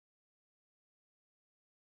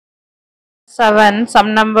7. Sum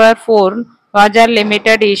number 4. Vajar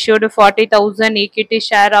Limited issued 40,000 equity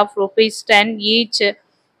share of rupees 10 each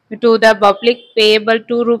to the public payable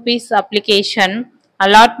 2 rupees application.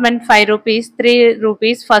 Allotment 5 rupees, 3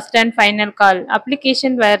 rupees first and final call.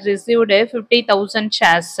 Application were received 50,000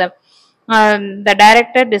 shares. The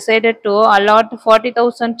director decided to allot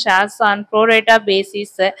 40,000 shares on pro rata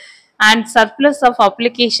basis and surplus of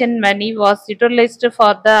application money was utilized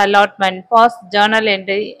for the allotment. Past journal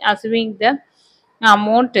entry assuming the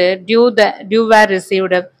amount due were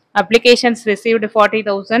received. Applications received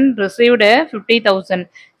 40,000, received 50,000.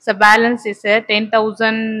 So balance is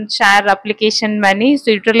 10,000 share application money is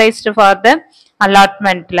utilized for the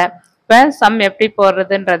allotment. இப்போ sum எப்படி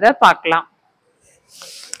போடுறதுன்றத பார்க்கலாம்.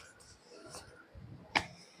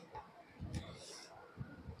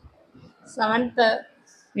 Seventh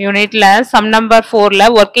யூனிட்ல sum number 4ல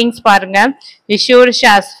workings பாருங்க. issued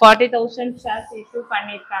shares 40,000 shares issue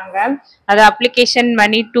பண்ணிருக்காங்க. அது application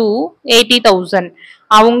money to 80,000.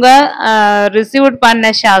 அவங்க received பண்ண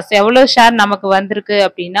shares எவ்வளவு share நமக்கு வந்திருக்கு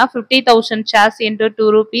அப்படின்னா 50,000 shares into 2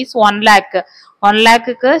 rupees 1 lakh 1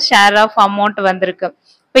 lakhக்கு share of amount வந்திருக்கு.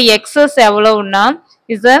 இப்போ excess எவ்வளவுன்னா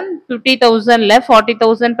is 50,000ல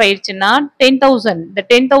 40,000 போயிடுச்சுன்னா 10,000. the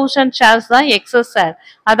 10,000 shares தான் excess share.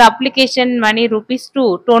 அது application money rupees to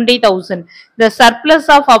 20,000. the surplus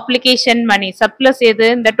of application money surplus எது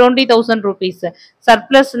இந்த 20,000 rupees.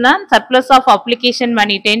 surplusனா surplus of application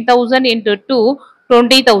money 10,000 into 2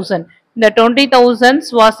 20,000. The 20,000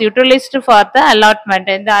 was utilized for the allotment.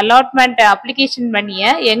 இந்த allotment application money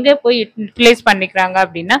எங்க போய் utilize பண்ணிக்கிறாங்க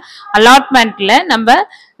அப்படின்னா allotmentல நம்ம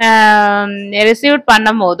ரிசீவ்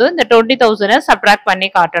பண்ணும்போது இந்த 20,000 சப்ட்ராக்ட் பண்ணி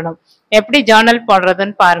காட்டணும். எப்படி ஜர்னல்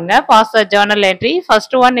போடுறதுன்னு பாருங்க. பாஸ் த ஜர்னல் என்ட்ரி.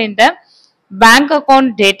 ஃபர்ஸ்ட் ஒன் இந்த bank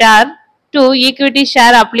account data to equity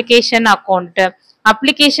share application account.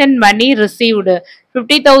 Application money received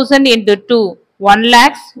 50,000 into 2 1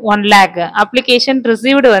 lakhs 1 lakh. application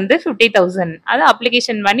received வந்து 50,000. அது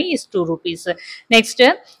application money is 2 rupees. next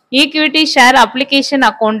equity share application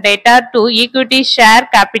account data to equity share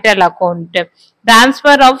capital account.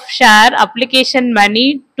 transfer of share application money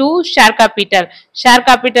to share capital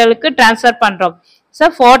க்கு transfer பண்றோம். so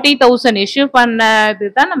 40,000 issue பண்ணது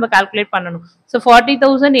தான் நம்ம calculate பண்ணணும். so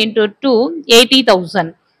 40,000 into 2 80,000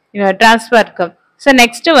 transferக்கு. so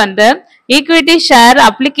next வந்து equity share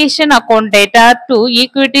application account data to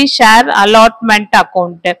equity share allotment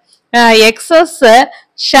account. excess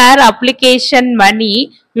share application money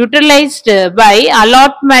utilized by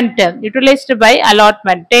allotment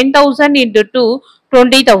 10,000 into 2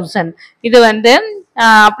 20,000. இது வந்து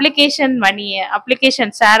application money application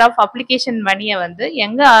share of application money வந்து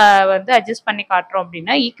எங்க வந்து அட்ஜஸ்ட் பண்ணி காட்டுறோம்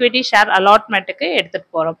அப்படின்னா equity share allotmentக்கு எடுத்துட்டு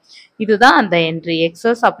போறோம். இதுதான் அந்த entry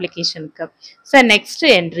excess applicationக்கு. so next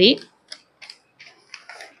entry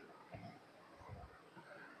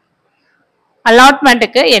allotment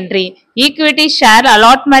க்கு entry equity share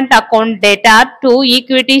allotment account data to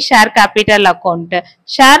equity share capital account.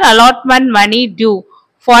 share allotment money due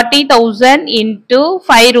 40,000 into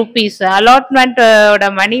 5 rupees. allotment ஓட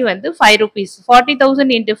மணி வந்து 5 rupees. 40,000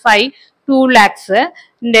 into 5 2 lakhs.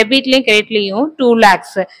 டெபிட்லயும் கிரெடிட்லயும் 2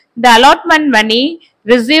 lakhs. இந்த allotment money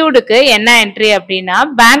received என்ன entry அப்படின்னா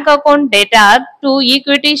bank account data to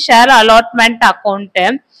equity share allotment account.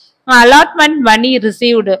 allotment money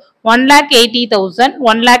received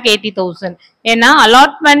 1,80,000 ஏன்னா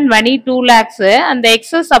allotment money 2 lakhs அந்த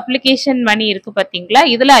excess application money இருக்கு பாத்தீங்களா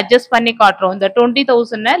இதுல அட்ஜஸ்ட் பண்ணி காட்டுறோம். இந்த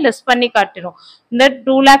 20,000 லெஸ் பண்ணி காட்டுறோம். இந்த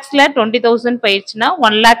 2 lakhsல 20,000 போயிடுச்சுன்னா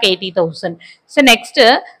 1,80,000. so next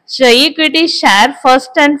equity share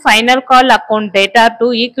first and final call account data to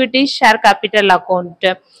equity share capital account.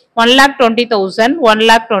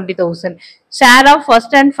 1,20,000 share of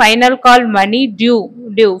first and final call money due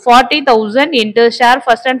 40,000 into share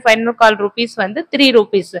first and final call rupees வந்து 3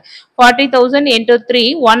 rupees. 40,000 into 3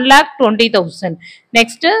 1,20,000.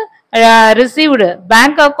 next received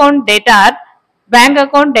bank account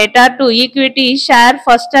data to equity share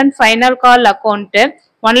first and final call account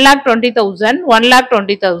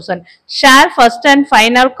 1,20,000 share first and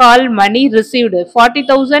final call money received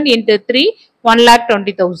 40,000 into 3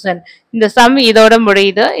 1,20,000. இந்த some இதோட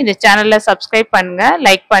முடியுது. இந்த சேனலை subscribe பண்ணுங்க,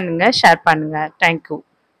 like பண்ணுங்க, share பண்ணுங்க. Thank you.